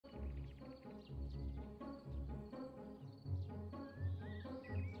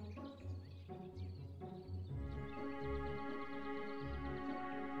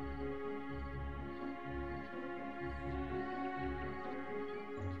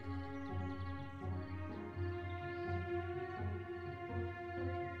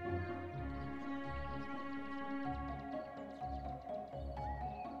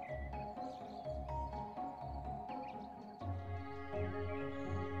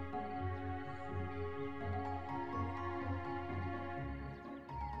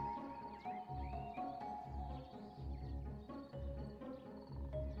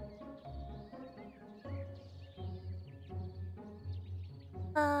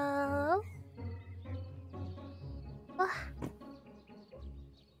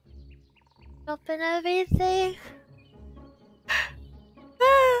up and everything.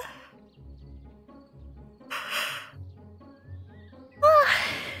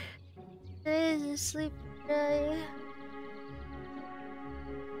 Today's a sleep day.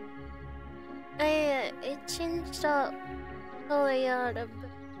 I changed up the layout a bit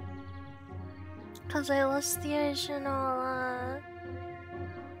because I lost the original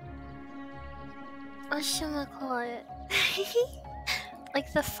whatchamacallit?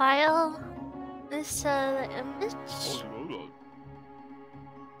 Like the file, this the image.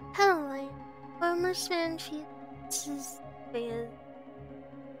 Headline: Homeless man feeds his fans.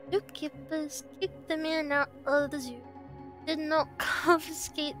 Zookeepers kicked the man out of the zoo. Did not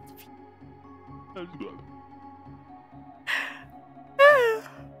confiscate the people. That's good.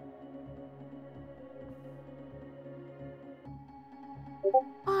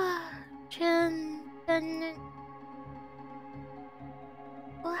 Transcendent.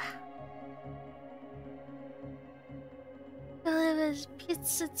 Delivers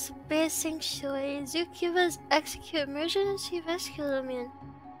pizza to Bear Sanctuary. Zookeepers execute emergency rescue the man.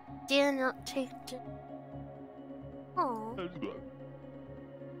 Dare not take it. Oh. That's good.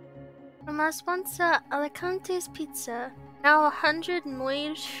 From our sponsor, Alicante's Pizza. Now 100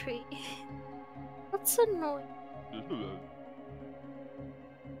 noise free. What's a noise? That's good.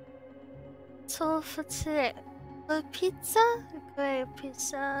 So for today, a pizza? Great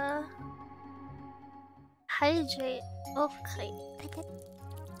pizza. Hydrate. Okay.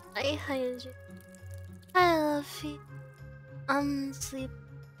 I hydrate. I love you. I'm sleep.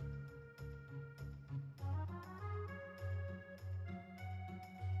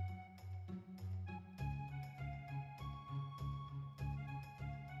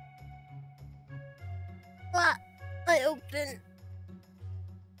 What? I open.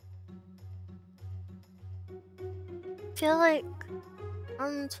 Feel like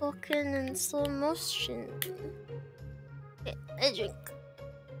I'm talking in slow motion. Okay, I drink.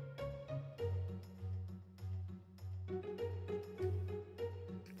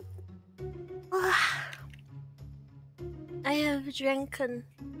 I have drunken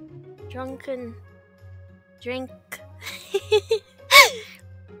drink.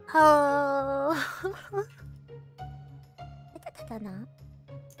 Hello.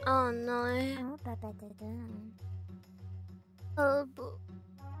 Oh no. Horrible.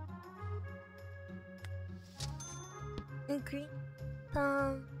 Green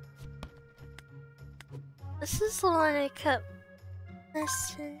thumb. This is the one I kept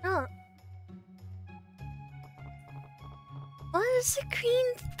messing up. What does the green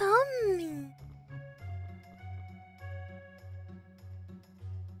thumb mean?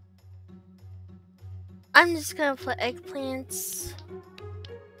 I'm just gonna put eggplants.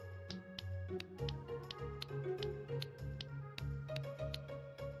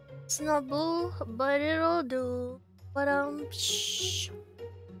 It's not blue, but it'll do. But shh.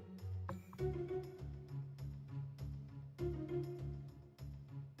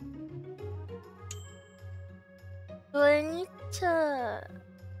 Do I need to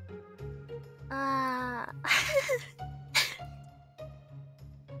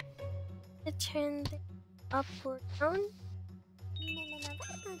to turn it up or down?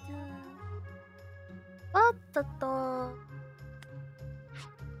 What the dog?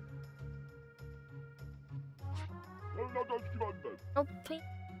 No pink,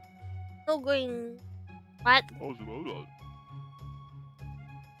 no green. What? Oh, so hold on.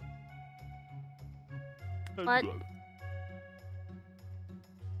 That's What? good.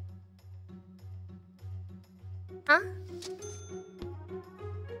 Huh?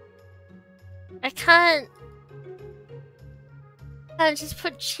 I can't just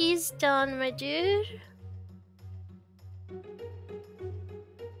put cheese down, my dude.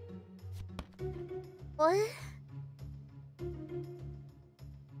 What?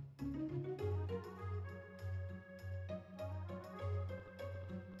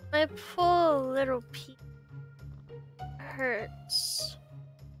 My poor little pea hurts.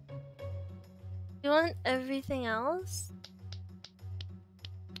 You want everything else?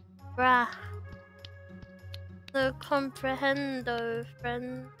 Bruh. No comprehendo,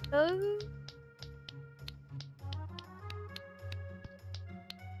 friendo.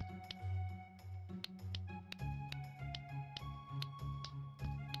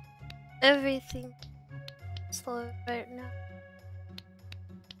 Everything slow right now.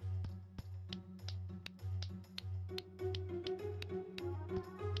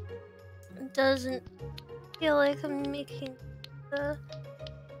 It doesn't feel like I'm making the.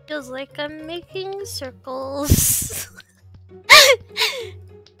 Feels like I'm making circles.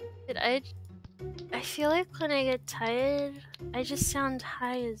 Did I I feel like when I get tired, I just sound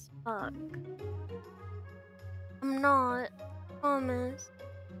high as fuck. I'm not. Promise.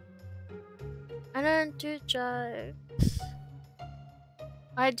 I don't do drugs.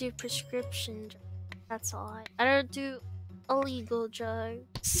 I do prescription drugs. That's all I don't do illegal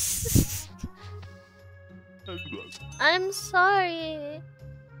drugs. I'm sorry.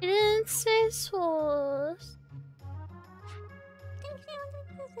 You didn't say sauce.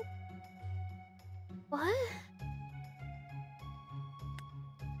 What?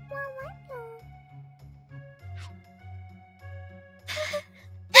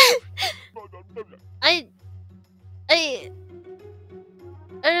 I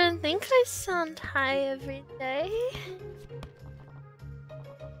don't think I sound high every day.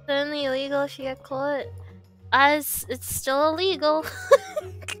 It's only illegal if you get caught. As it's still illegal.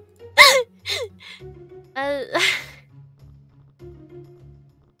 I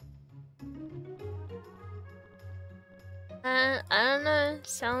don't know.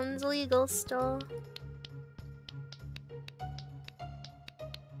 Sounds legal still.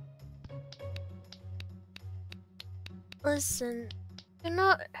 Listen, you're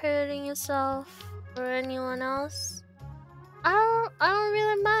not hurting yourself or anyone else. I don't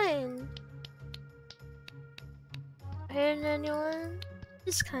really mind hurting anyone.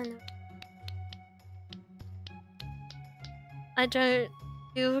 Just kind of. I don't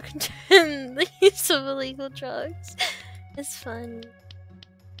do condone the use of illegal drugs. It's fun.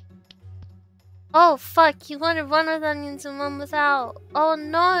 Oh fuck! You wanted one with onions and one without. Oh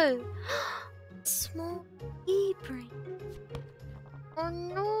no! Small e-brain. Oh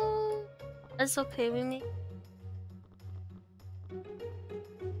no! That's okay with me.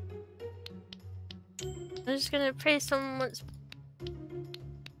 I'm just gonna pray someone wants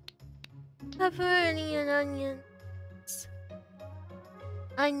pepperoni and onions.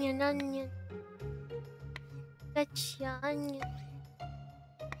 Onion. Betcha onion.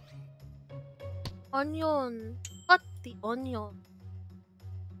 Onion. What the onion?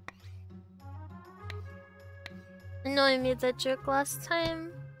 I know I made that joke last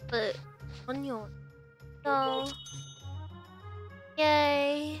time, but onion. So,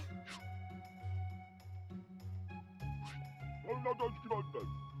 yay.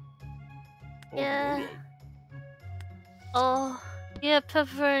 Yeah. Oh, yeah,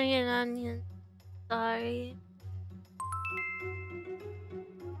 pepperoni and onion. Sorry.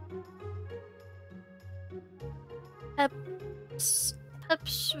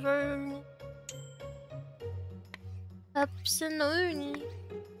 Pepperoni. Pepsinoni.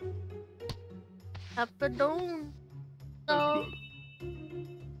 Pepperoni. So,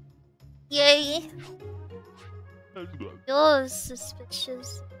 yay. You're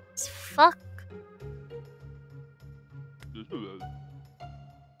suspicious as fuck.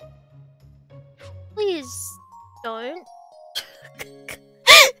 Please don't.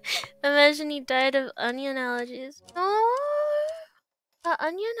 Imagine he died of onion allergies. No, are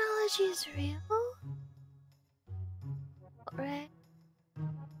onion allergies real? Right?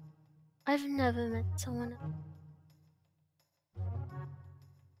 I've never met someone.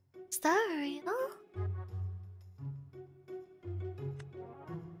 Is that real?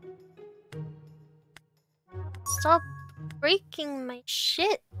 Stop breaking my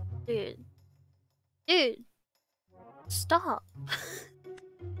shit, dude. Dude, stop.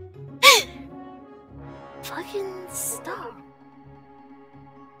 Fucking stop.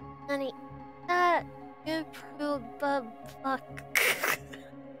 Honey, that new pill bub fuck.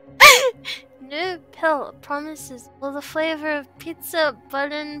 New pill promises all the flavor of pizza,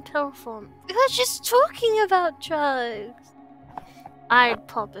 butter, and pill form. We were just talking about drugs. I'd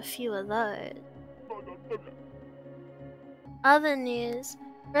pop a few of those. Other news.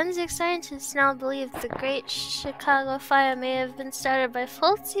 Forensic scientists now believe the Great Chicago Fire may have been started by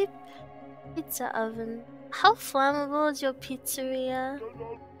faulty pizza oven. How flammable is your pizzeria?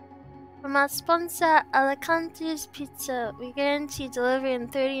 From our sponsor, Alicante's Pizza, we guarantee delivery in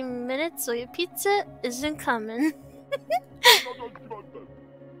 30 minutes or your pizza isn't coming.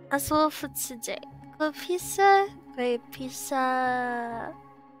 That's all for today. Good pizza, great pizza.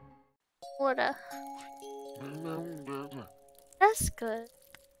 Water. That's good.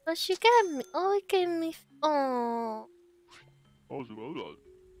 What you got me? Oh, it gave me. Oh.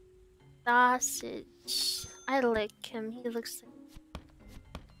 Sausage. I like him. He looks like.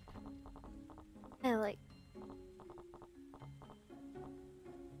 I like.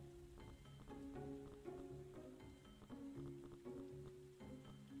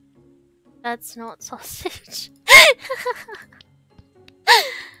 That's not sausage.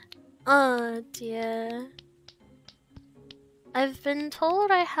 Oh dear. I've been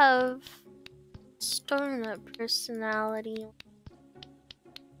told I have Stoner personality.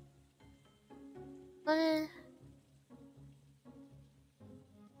 What?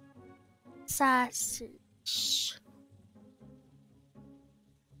 Sausage.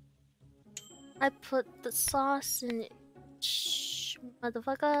 I put the sauce in it. Shh,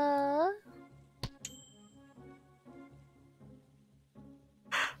 motherfucker.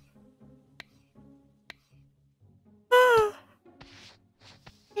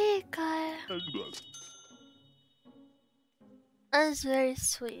 Hey, guy. That's very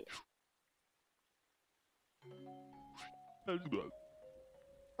sweet.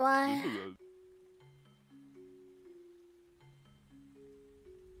 Why?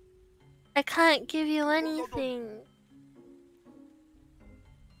 I can't give you anything.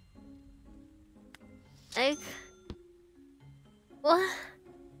 Like, what?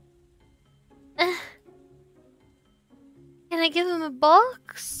 Can I give him a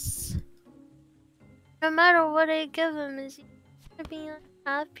box? No matter what I give him, is he gonna be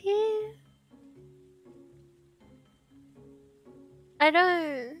unhappy? I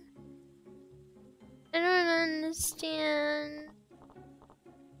don't understand.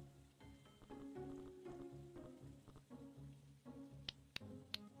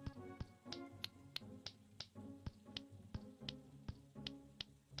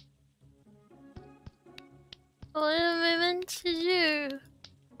 What am I meant to do?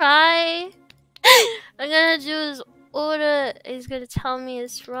 Cry? I'm gonna do his order. He's gonna tell me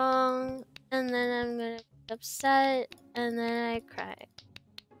it's wrong, and then I'm gonna get upset, and then I cry.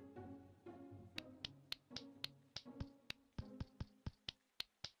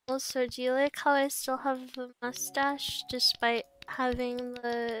 Also, do you like how I still have a mustache despite having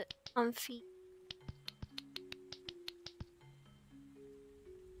the comfy?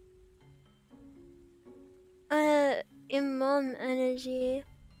 In mom energy,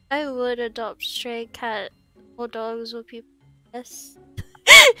 I would adopt stray cat or dogs or people. Yes.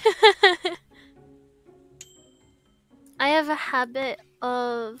 I have a habit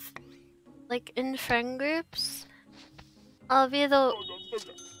of, like, in friend groups, I'll be the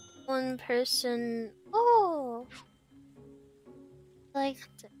one person. Oh, like,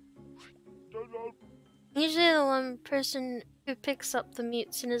 usually the one person who picks up the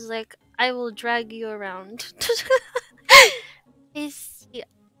mutes and is like, I will drag you around. Is the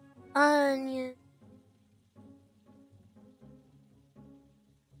onion.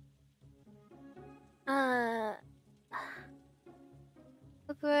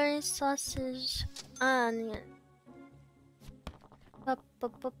 Pepperoni, sausage, onion.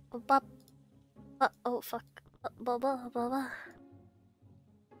 Oh fuck.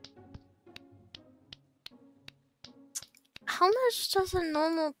 How much does a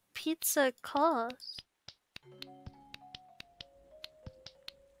normal pizza cost?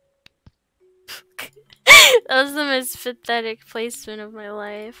 That was the most pathetic placement of my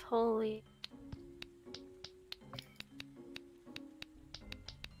life. Holy.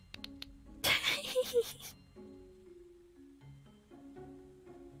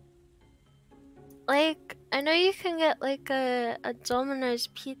 Like, I know you can get like a Domino's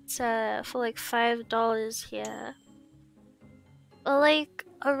pizza for like $5 here. But like,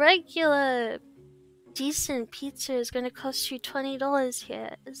 a regular decent pizza is gonna cost you $20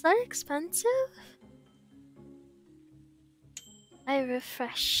 here. Is that expensive? I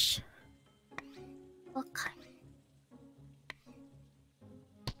refresh. Okay.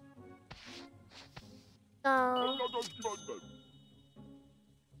 So...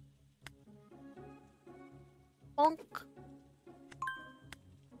 bonk.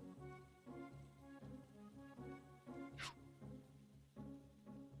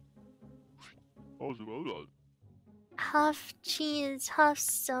 Half cheese, half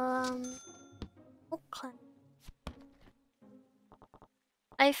some. Okay.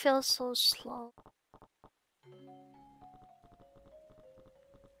 I feel so slow.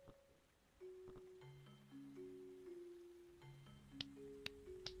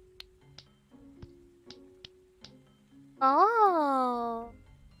 Oh.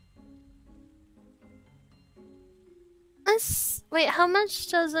 Wait, how much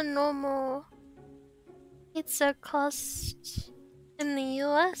does a normal pizza cost in the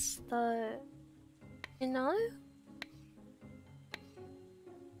US though? You know?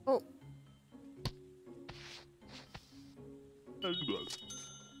 Oh.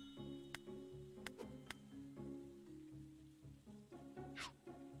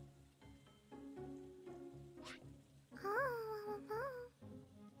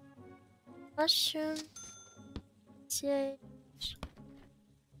 Mushroom. Sage.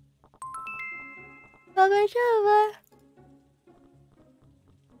 Baba Java.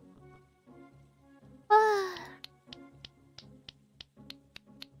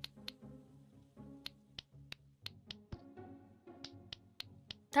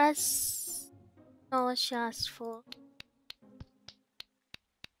 That's not what she asked for.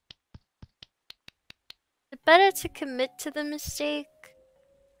 It's better to commit to the mistake.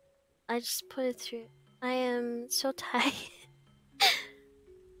 I just put it through. I am so tired.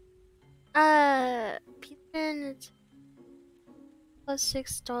 Peter and it's plus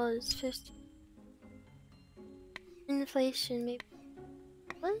 $6.50. Inflation maybe.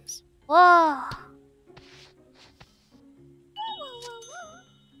 What? Whoa!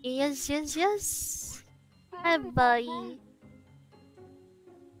 Yes, yes, yes. Hi, buddy.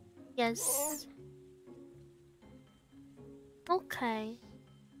 Yes. Okay.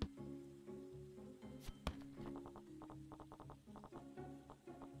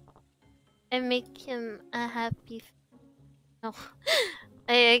 I make him a happy. No,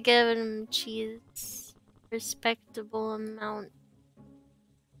 I give him cheese. Respectable amount.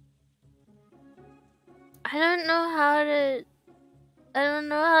 I don't know how to. I don't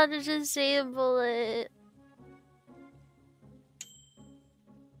know how to disable it.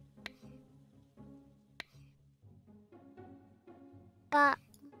 But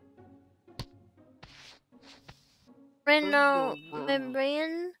right now, my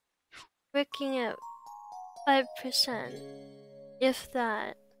brain working at 5%, if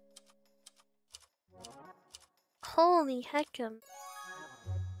that. Holy heckum.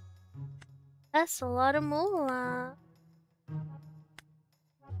 That's a lot of moolah.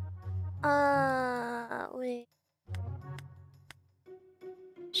 Wait.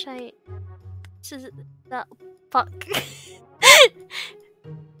 This is that. Fuck.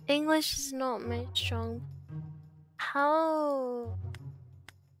 English is not my strong. How?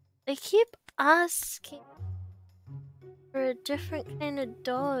 They keep asking for a different kind of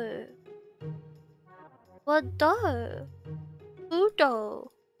dough. What dough? Who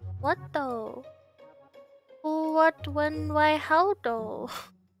dough? What dough? Who, what, when, why, how dough?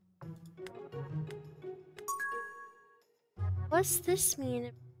 What's this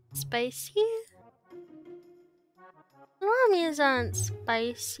mean? Spicy? Ramen aren't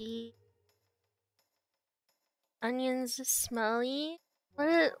spicy. Onions are smelly. What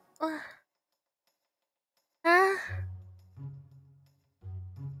is, huh?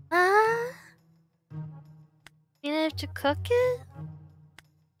 Huh? You have to cook it?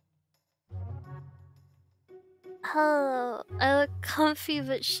 Hello, I look comfy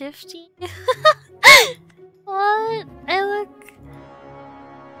but shifty. What? I look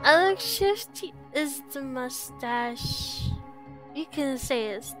shifty. Is the mustache? You can say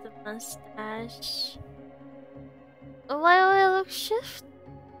it's the mustache. Why do I look shifty?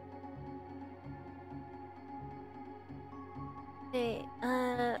 Okay,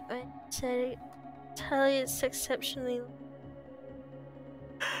 I said tell you it's exceptionally.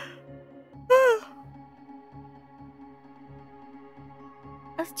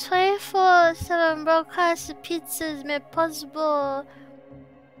 A 24/7 broadcast of pizza is made possible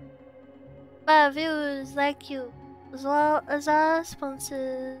by viewers like you, as well as our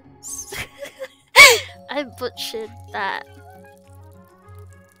sponsors. I butchered that.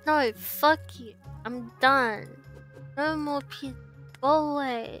 No, fuck you. I'm done. No more pizza. Go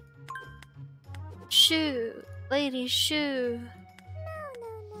away. Shoo. Lady, shoo.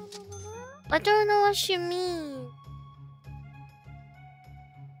 I don't know what you mean.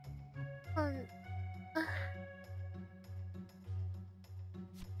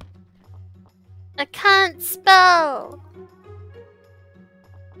 I can't spell.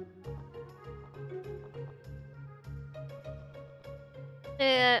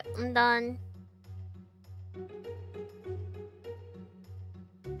 Yeah, I'm done.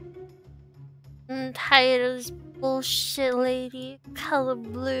 I'm tired of this bullshit, lady. Color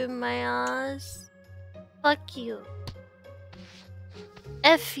blue in my ass. Fuck you.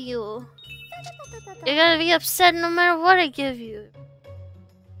 F you. You're gonna be upset no matter what I give you.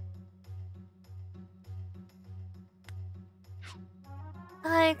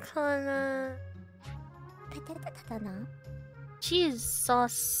 Hi, Connor. Cheese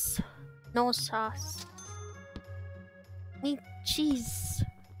sauce. No sauce. Need cheese.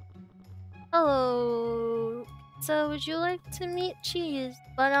 Hello. So, would you like to meet cheese?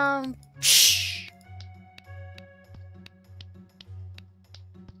 But, shh.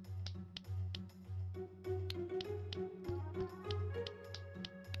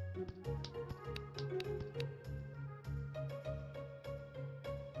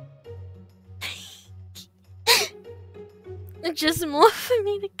 Just more for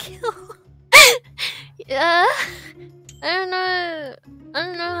me to kill. Yeah. I don't know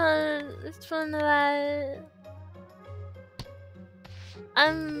how to respond to that.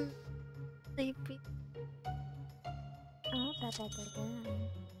 I'm sleepy.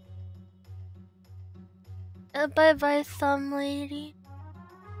 Bye bye, thumb lady.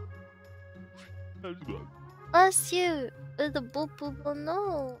 That's good. Bless you. The boop boop oh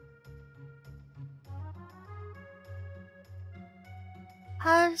no.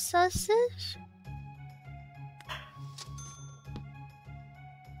 Hard sausage?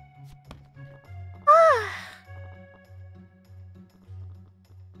 Ah.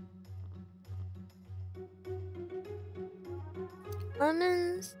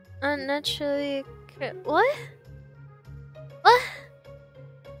 Lemons aren't naturally what? What?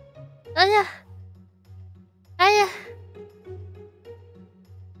 Oh yeah. Oh yeah.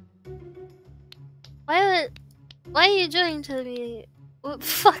 Why are you doing to me? What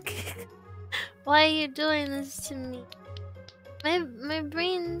fuck? Why are you doing this to me? My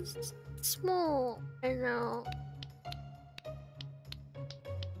brain's small. I know.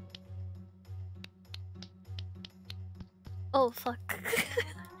 Oh fuck.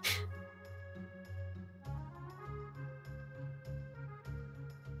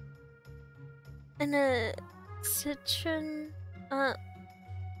 And a citron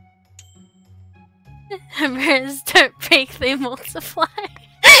birds don't break, they multiply.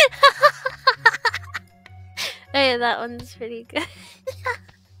 Hey, that one's pretty good.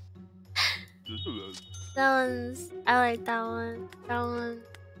 That's good. I like that one.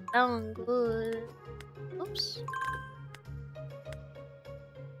 That one good. Oops.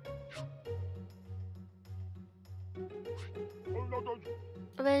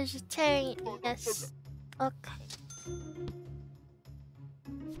 Vegetarian, yes. Okay.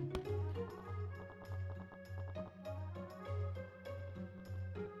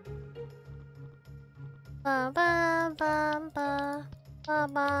 Ba ba ba ba ba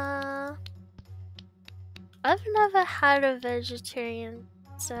ba. I've never had a vegetarian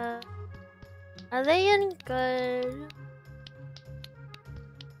pizza. Are they any good?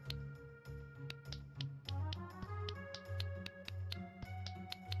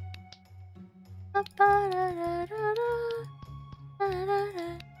 Ba ba da da da da da da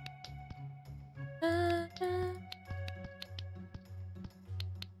da da.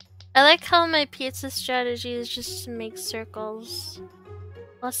 I like how my pizza strategy is just to make circles.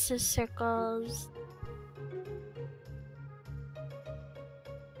 Lots of circles.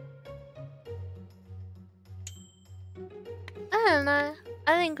 I don't know.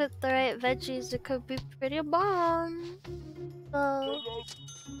 I think with the right veggies it could be pretty bomb. So,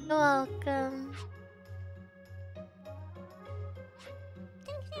 you're welcome.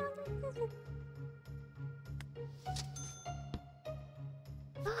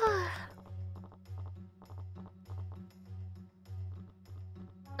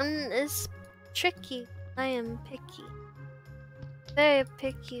 It's tricky. I am picky. Very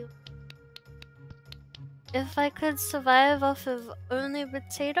picky. If I could survive off of only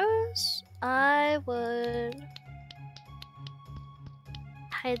potatoes, I would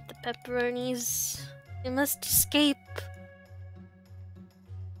hide the pepperonis. They must escape.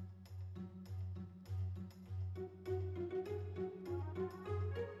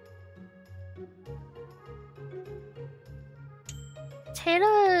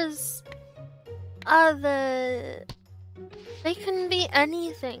 Potatoes are they can be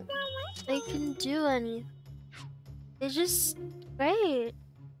anything. They can do anything. They're just great.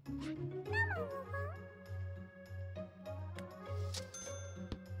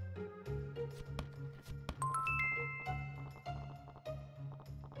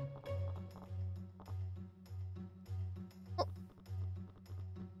 Oh.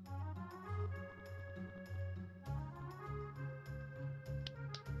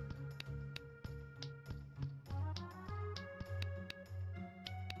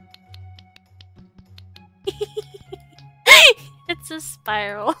 It's a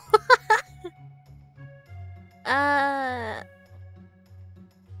spiral.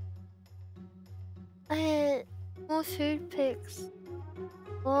 More food pics.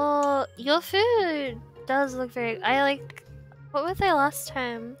 Oh, your food does look very. I like. What were they last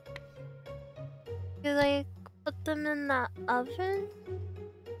time? You like put them in the oven?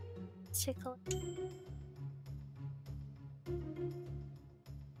 Let's take a look.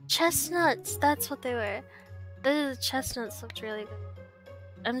 Chestnuts. That's what they were. The chestnuts looked really good.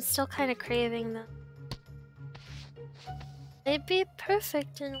 I'm still kind of craving them. They'd be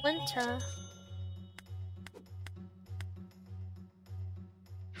perfect in winter.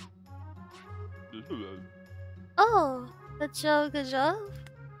 That's good. Oh, good job, good job.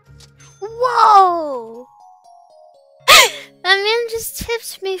 Whoa! That man just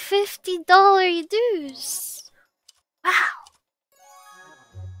tipped me $50 dues. Wow.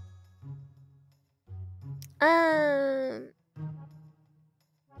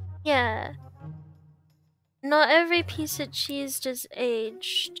 Yeah. Not every piece of cheese is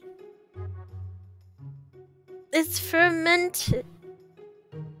aged. It's fermented.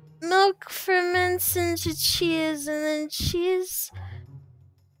 Milk ferments into cheese, and then cheese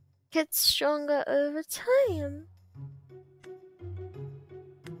gets stronger over time.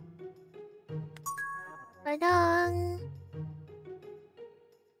 Badang.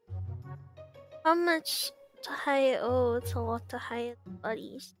 How much to hire? Oh, it's a lot to hire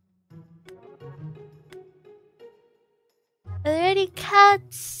buddies. Are there any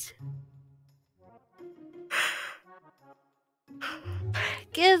cats?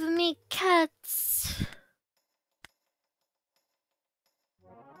 Give me cats.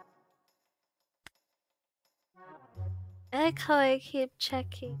 I like how I keep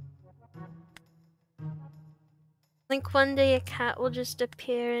checking. Like one day a cat will just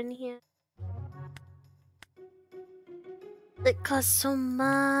appear in here. It costs so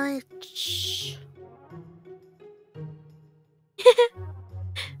much.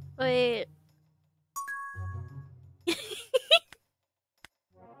 Wait.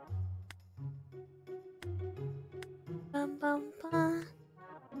 Bum, bum, bum.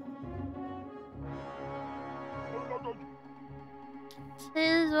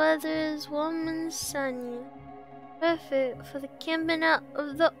 Today's weather is warm and sunny. Perfect for the camping out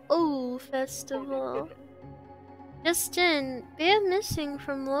of the O festival. Just in, bear missing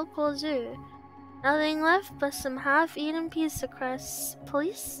from local zoo. Nothing left but some half-eaten pizza crusts.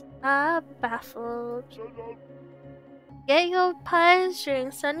 Police are baffled. Get your pies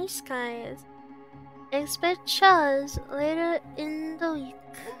during sunny skies. Expect showers later in the week.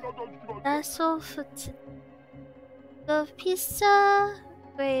 That's all for today. The pizza.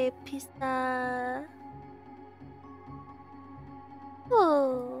 Great pizza.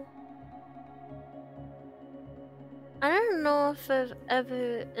 Oh. I don't know if I've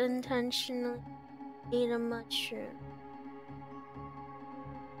ever intentionally ate a mushroom.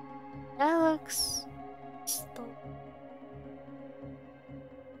 That looks still.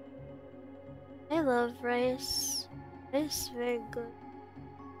 I love rice. Rice is very good.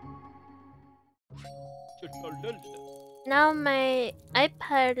 Now my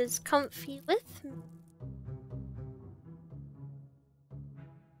iPad is comfy with me.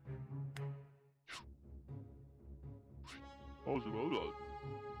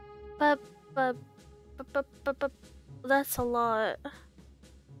 But that's a lot.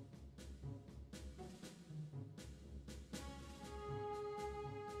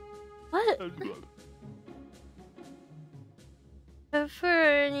 What?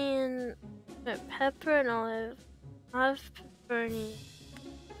 Pepperoni and pepper and olive. I have pepperoni.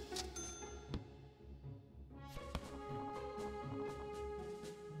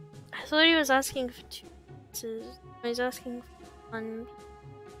 I thought he was asking for 2 pizzas. He was asking for 1.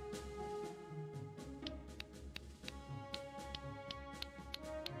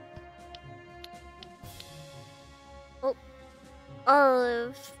 Oh,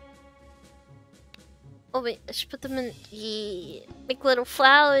 olive. Oh wait, I should put them in. Yeah, make little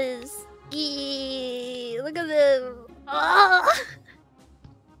flowers. Yeah, look at them. Oh!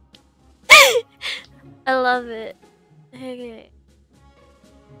 I love it. Okay.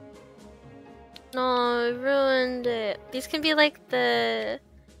 No, I ruined it. These can be like the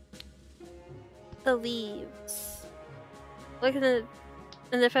leaves. Look at the,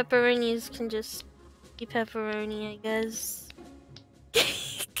 and the pepperonis can just be pepperoni, I guess.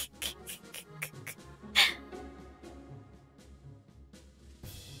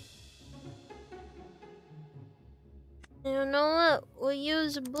 You know what? We'll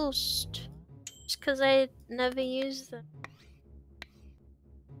use a boost. Just because I never use them.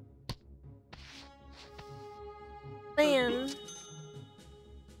 Bam.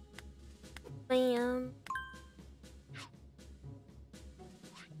 Bam.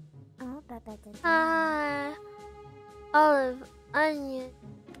 Ah. Olive, onion,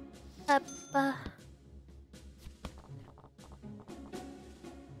 pepper.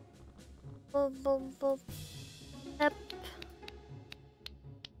 Boom, boom, boom. Pep.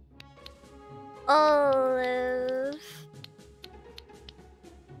 Olive.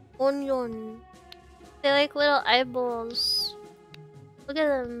 Onion. They're like little eyeballs. Look at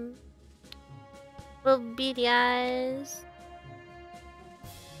them. Little beady eyes.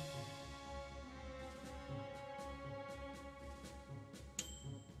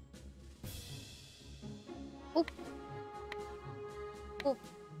 Oh. Oh.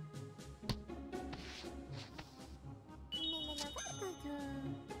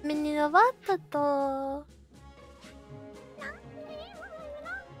 Mini lavato to.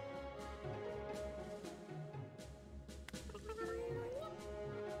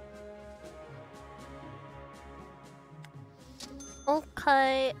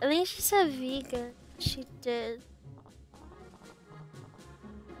 Okay, I think she said vegan. She did.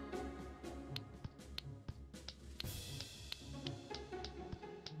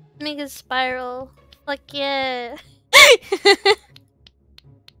 Make a spiral. Fuck yeah.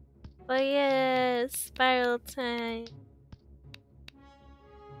 Oh yeah, spiral time.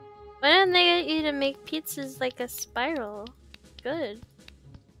 Why don't they get you to make pizzas like a spiral? Good.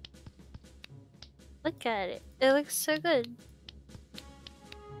 Look at it. It looks so good.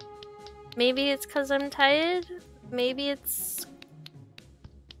 Maybe it's because I'm tired. Maybe it's...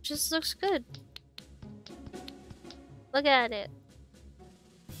 just looks good. Look at it.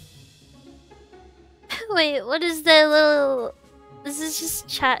 Wait, what is that little... This is just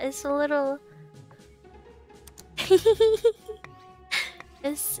chat. It's a little...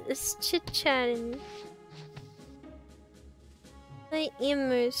 it's chit-chatting. My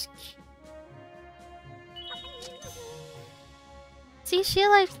emus. See, she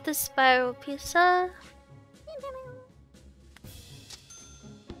liked the spiral pizza.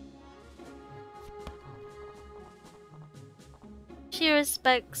 She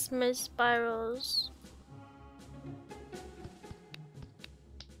respects my spirals.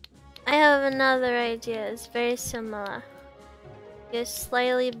 I have another idea. It's very similar. You're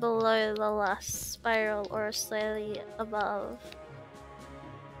slightly below the last spiral or slightly above.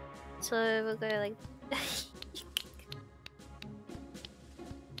 So we'll go like...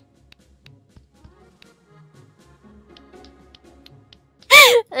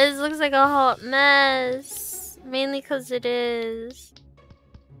 This looks like a hot mess. Mainly because it is.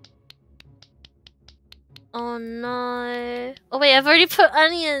 Oh no. Oh wait, I've already put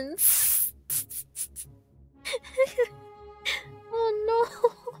onions. Oh no.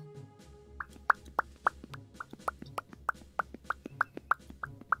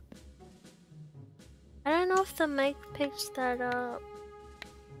 I don't know if the mic picks that up.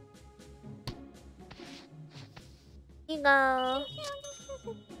 Here you go.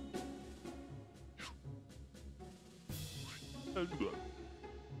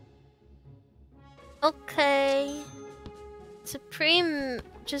 Okay. Supreme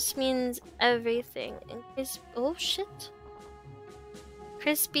just means everything. And crispy. Oh shit.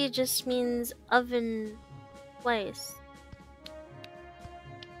 Crispy just means oven place.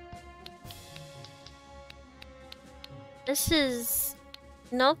 This is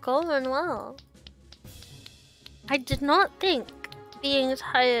not going well. I did not think being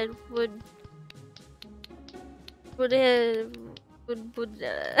tired would would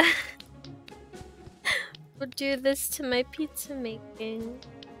do this to my pizza making.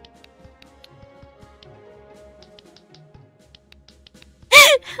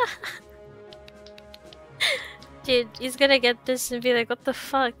 Dude, he's gonna get this and be like, what the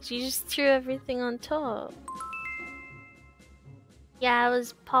fuck? You just threw everything on top. Yeah, I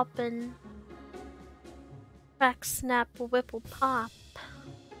was popping. Crack, snap, whipple, pop.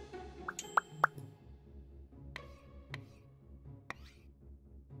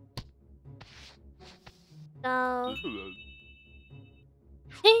 So...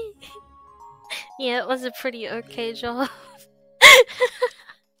 yeah, it was a pretty okay job.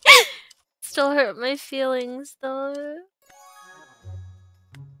 Still hurt my feelings though.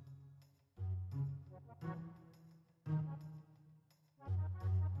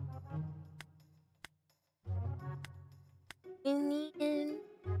 You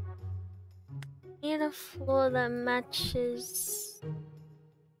need a floor that matches.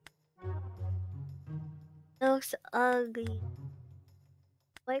 It looks ugly.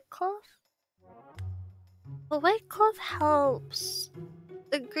 White cloth? The white cloth helps.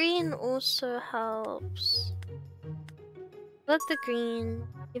 The green also helps. But the green,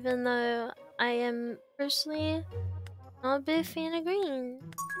 even though I am personally not a big fan of green.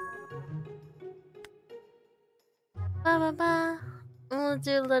 Ba ba ba. And we'll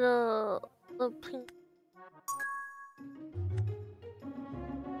do a little pink.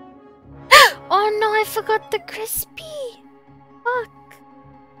 Oh no, I forgot the crispy! Fuck!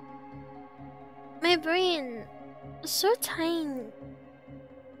 My brain is so tiny.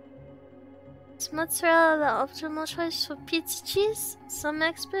 Is mozzarella the optimal choice for pizza cheese? Some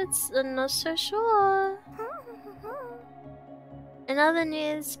experts are not so sure. In other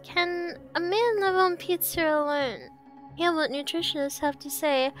news, can a man live on pizza alone? Hear what nutritionists have to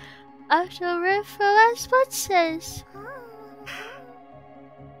say after a review for our sponsors.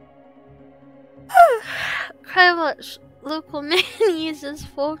 Cry watch. Local man uses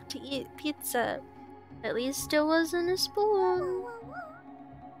fork to eat pizza. At least there wasn't a spoon.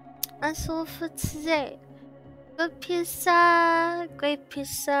 That's all for today. Good pizza. Great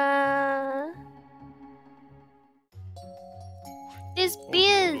pizza. There's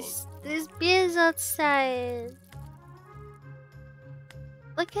beers! There's beers outside!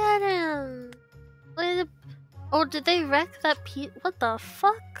 Look at him! Where the... Oh, did they wreck that pizza? What the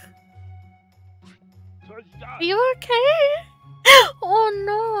fuck? Are you okay? Oh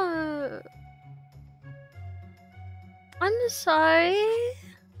no! I'm sorry.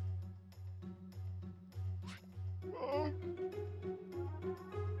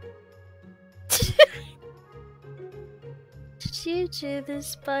 Did you do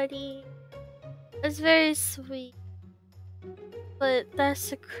this, buddy? It's very sweet. But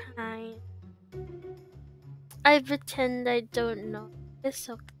that's a crime. I pretend I don't know. It's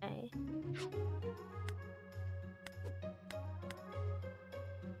okay.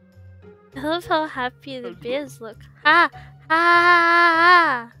 I love how happy the bears look. Ha!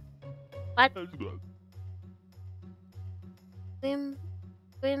 Ha! What?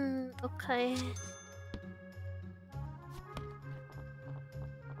 Okay.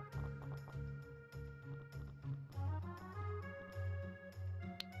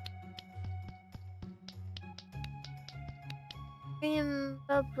 Green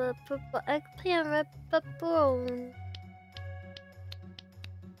bubble, purple eggplant, red pepperoni.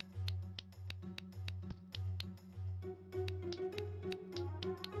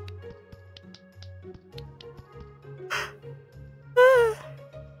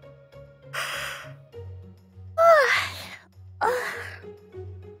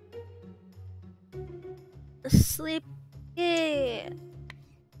 Sleepy.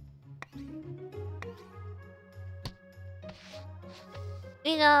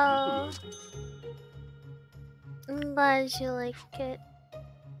 You know, I'm glad you like it.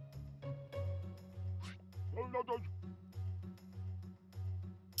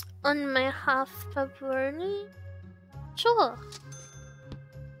 On my half pepperoni? Sure.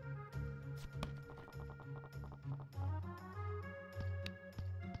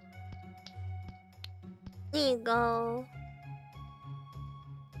 There you go.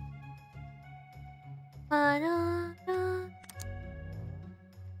 Ba-da-da.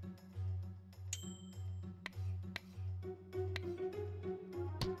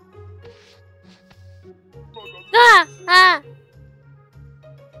 Ah! Ah!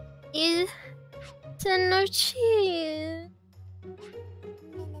 You said no cheese.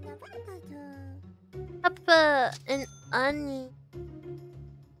 Pepper and onion.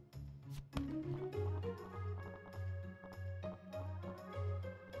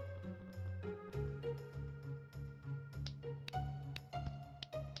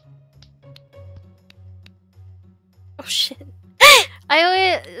 Oh shit.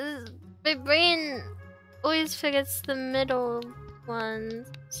 My brain always forgets the middle one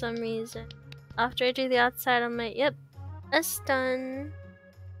for some reason. After I do the outside, I'm like, yep, that's done.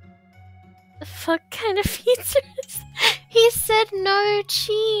 The fuck kind of pizza is He said no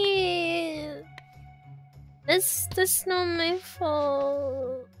cheese! That's not my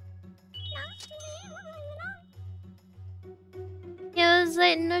fault. Yeah, I was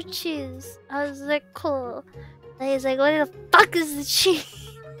like, no cheese. I was like, cool. And he's like, what the fuck is the cheese?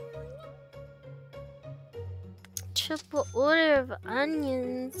 Triple order of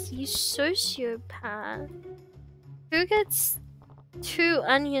onions, you sociopath. Who gets 2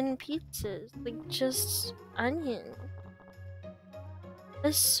 onion pizzas? Like, just onion.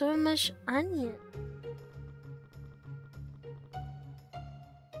 There's so much onion.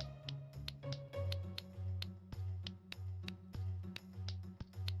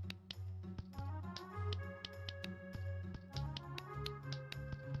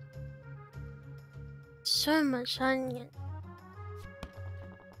 So much onion.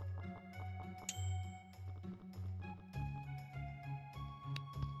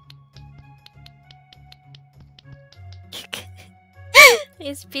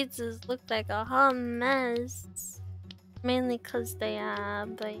 These pizzas look like a hot mess. Mainly cause they are,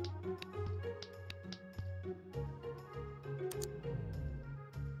 but...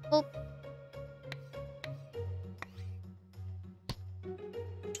 Oop.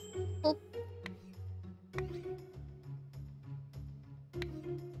 Oop.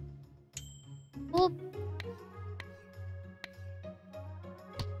 Oop.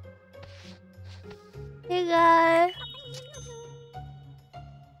 Hey guys.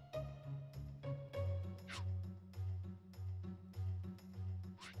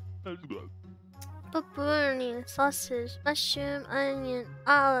 Pepperoni, sausage, mushroom, onion,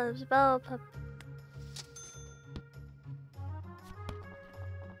 olives, bell pepper.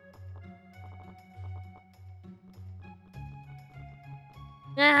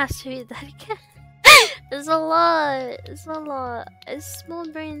 I have to read that again. It's a lot. It's a lot. It's small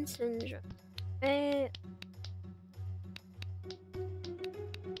brain syndrome. Right?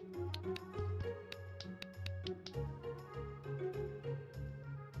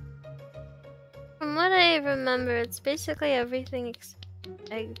 From what I remember, it's basically everything except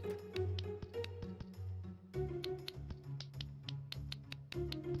egg.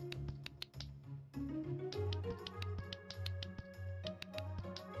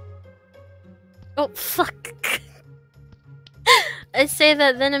 Oh, fuck. I say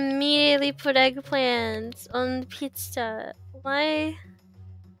that, then immediately put eggplants on the pizza. Why?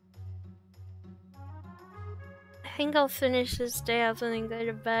 I think I'll finish this day off and then go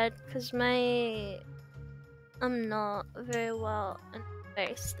to bed, because I'm not very well and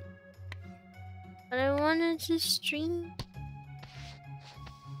very sleepy. But I wanted to stream.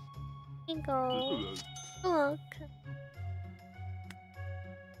 Here you go. You're welcome.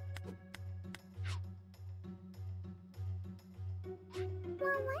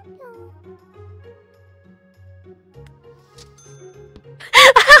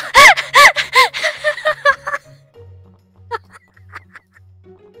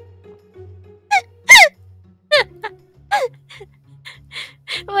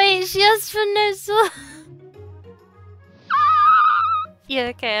 Wait, she has Vanessa. Yeah,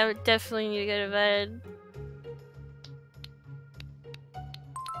 okay, I would definitely need to go to bed.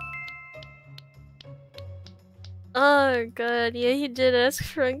 Oh god, yeah, he did ask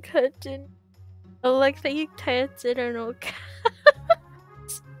for uncut, didn't he? I like that you typed it in all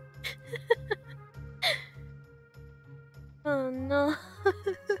caps. Oh no.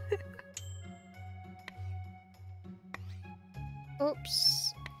 Oops.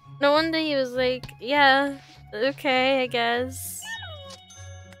 No wonder he was like, yeah, okay, I guess.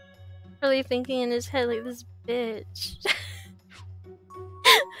 Really thinking in his head like this bitch.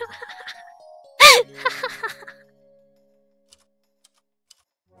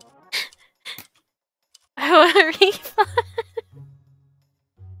 I want a refund.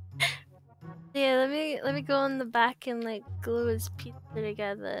 Yeah, let me go on the back and like glue his pizza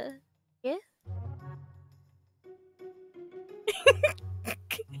together. Yeah?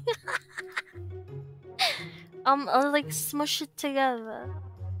 I'll like smush it together.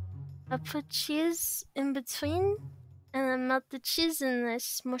 I put cheese in between and then melt the cheese and I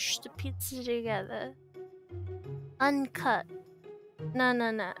smush the pizza together. Uncut. No.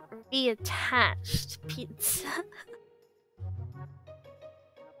 Reattached pizza.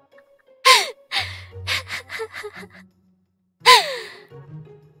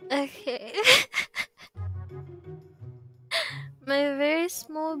 Okay. My very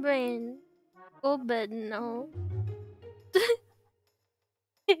small brain. Go bed now.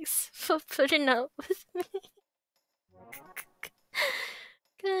 Thanks for putting up with me.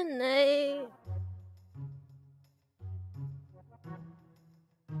 Good night.